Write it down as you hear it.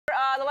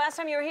the last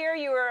time you were here,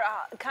 you were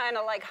kind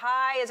of like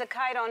high as a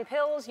kite on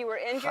pills. You were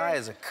injured. High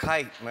as a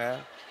kite, man.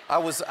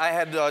 I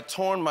had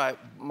torn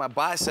my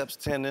biceps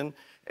tendon,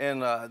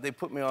 and they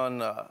put me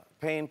on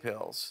pain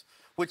pills,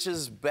 which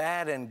is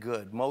bad and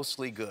good,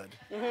 mostly good.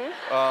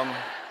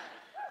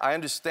 I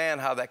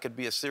understand how that could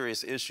be a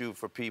serious issue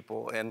for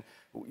people, and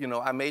you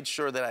know, I made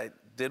sure that I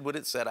did what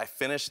it said. I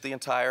finished the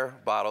entire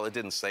bottle. It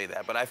didn't say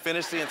that, but I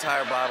finished the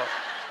entire bottle.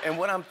 And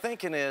what I'm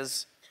thinking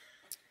is,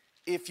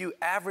 if you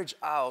average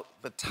out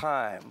the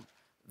time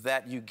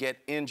that you get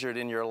injured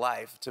in your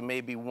life to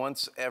maybe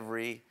once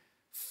every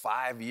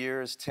 5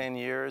 years, 10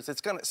 years,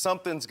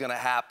 something's gonna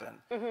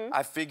happen.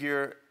 I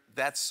figure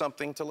that's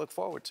something to look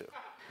forward to.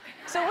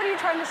 So what are you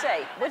trying to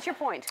say? What's your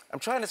point? I'm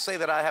trying to say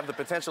that I have the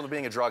potential of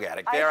being a drug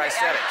addict. I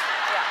said it.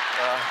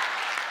 Yeah.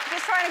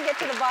 Just trying to get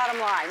to the bottom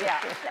line,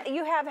 yeah.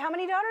 You have how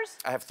many daughters?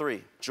 I have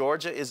 3.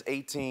 Georgia is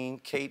 18,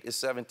 Kate is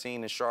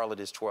 17, and Charlotte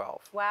is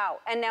 12. Wow,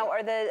 and now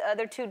are the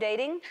other 2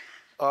 dating?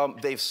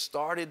 They've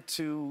started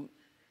to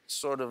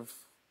sort of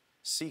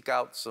seek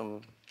out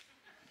some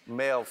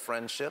male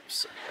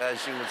friendships,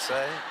 as you would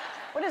say.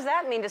 What does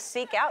that mean, to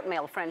seek out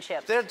male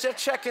friendships? They're just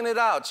checking it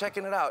out.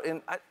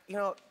 And, you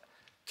know,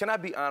 can I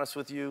be honest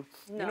with you?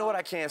 No. You know what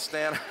I can't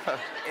stand?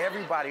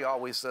 Everybody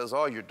always says,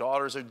 oh, your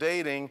daughters are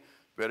dating,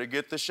 better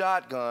get the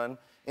shotgun.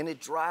 And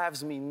it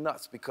drives me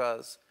nuts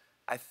because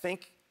I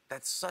think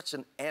that's such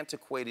an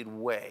antiquated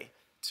way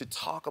to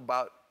talk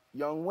about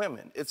young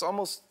women. It's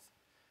almost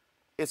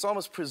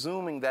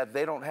presuming that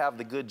they don't have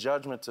the good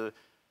judgment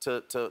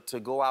to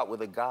go out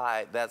with a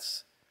guy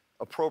that's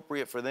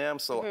appropriate for them.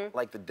 So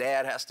like the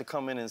dad has to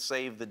come in and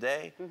save the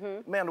day.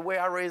 Man, the way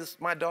I raise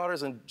my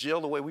daughters, and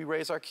Jill, the way we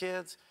raise our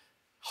kids,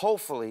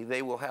 hopefully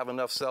they will have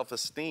enough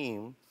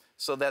self-esteem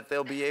so that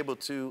they'll be able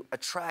to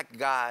attract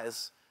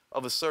guys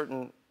of a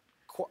certain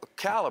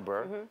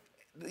caliber.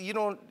 You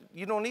don't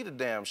need a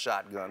damn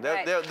shotgun. They'll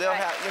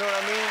have, you know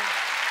what I mean?